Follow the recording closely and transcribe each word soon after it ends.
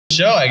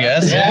show, I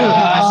guess. Yeah,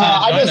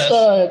 I just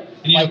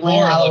you need a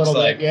pour, it looks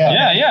like.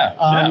 Yeah.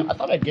 I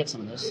thought I'd get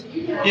some of this.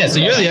 Yeah, so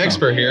you're the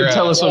expert here.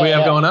 Tell us what we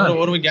have going on.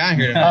 What do we got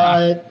here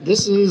tonight?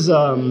 This is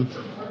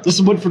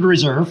Woodford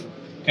Reserve.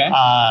 Okay.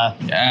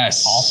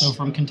 Yes. Also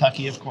from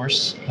Kentucky, of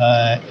course.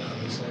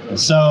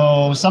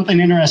 So something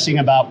interesting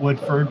about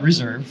Woodford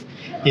Reserve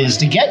is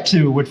to get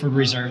to Woodford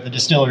Reserve, the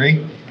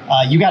distillery,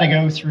 you got to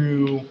go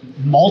through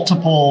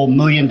multiple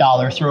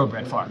million-dollar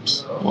thoroughbred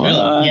farms.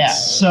 Really? Yeah.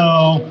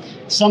 So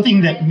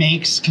something that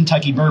makes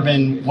Kentucky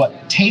bourbon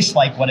what tastes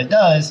like what it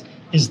does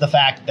is the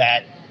fact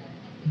that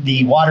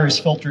the water is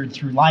filtered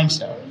through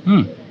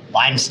limestone.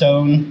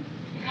 Limestone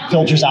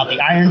filters out the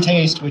iron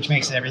taste, which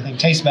makes everything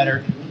taste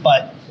better,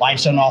 but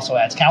limestone also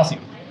adds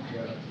calcium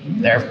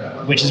there,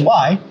 which is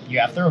why you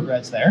have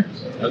thoroughbreds there.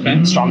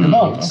 Okay. Stronger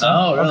bones.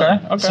 Oh, really?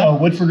 Okay. So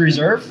Woodford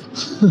Reserve,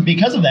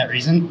 because of that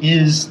reason,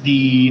 is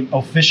the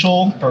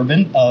official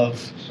bourbon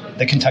of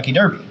the Kentucky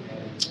Derby.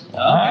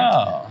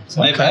 Oh.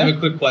 So I have a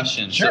quick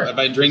question. Sure. So if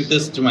I drink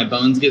this, do my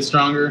bones get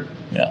stronger?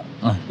 Yeah.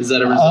 Is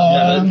that a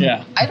result?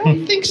 Yeah. I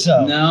don't think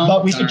so. No?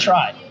 But we All could right.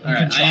 try. All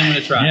right, I am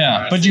going to try. Yeah,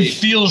 All right, but you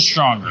feel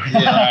stronger.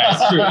 Yeah,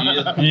 that's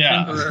true.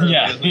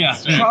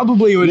 Yeah.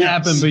 Probably would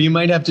happen, but you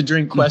might have to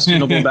drink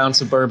questionable amounts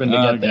of bourbon to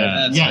get there.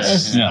 That's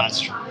Yes, Yeah. that's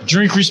true.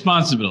 Drink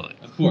responsibly.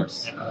 Of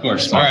course.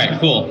 All right,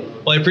 cool.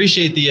 Well, I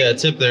appreciate the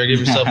tip there. Give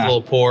yourself a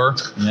little pour.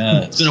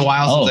 Yeah. It's been a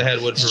while since I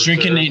had Woodford.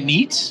 Drinking it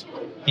neat?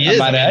 He is.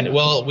 By that?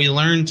 Well, we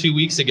learned 2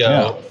 weeks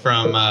ago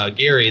from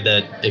Gary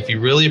that if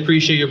you really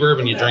appreciate your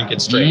bourbon, you drink it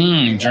straight.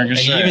 Drink it And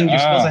straight. you're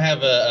supposed to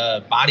have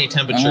a body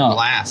temperature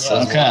glass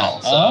as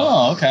well.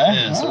 So, okay.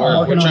 yeah, so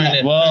we're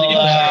trying to Well, get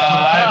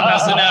better. I'm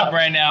messing up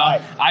right now.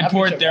 I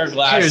poured their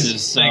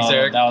glasses, so Thanks,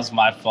 Eric. that was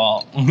my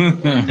fault.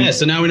 Yeah,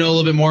 so now we know a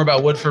little bit more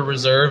about Woodford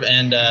Reserve,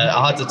 and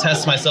I'll have to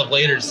test myself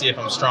later to see if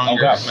I'm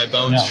stronger, if my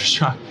bones are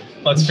strong.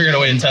 Let's figure out a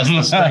way to test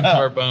the strength of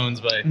our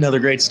bones by Another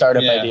great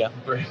startup idea.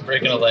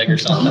 breaking a leg or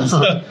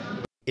something.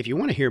 If you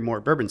want to hear more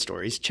bourbon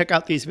stories, check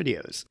out these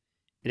videos.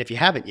 And if you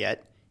haven't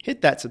yet,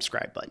 hit that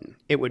subscribe button.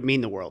 It would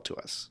mean the world to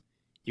us.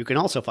 You can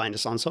also find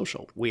us on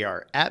social. We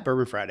are at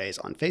Bourbon Fridays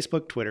on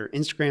Facebook, Twitter,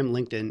 Instagram,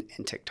 LinkedIn,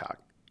 and TikTok.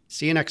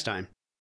 See you next time.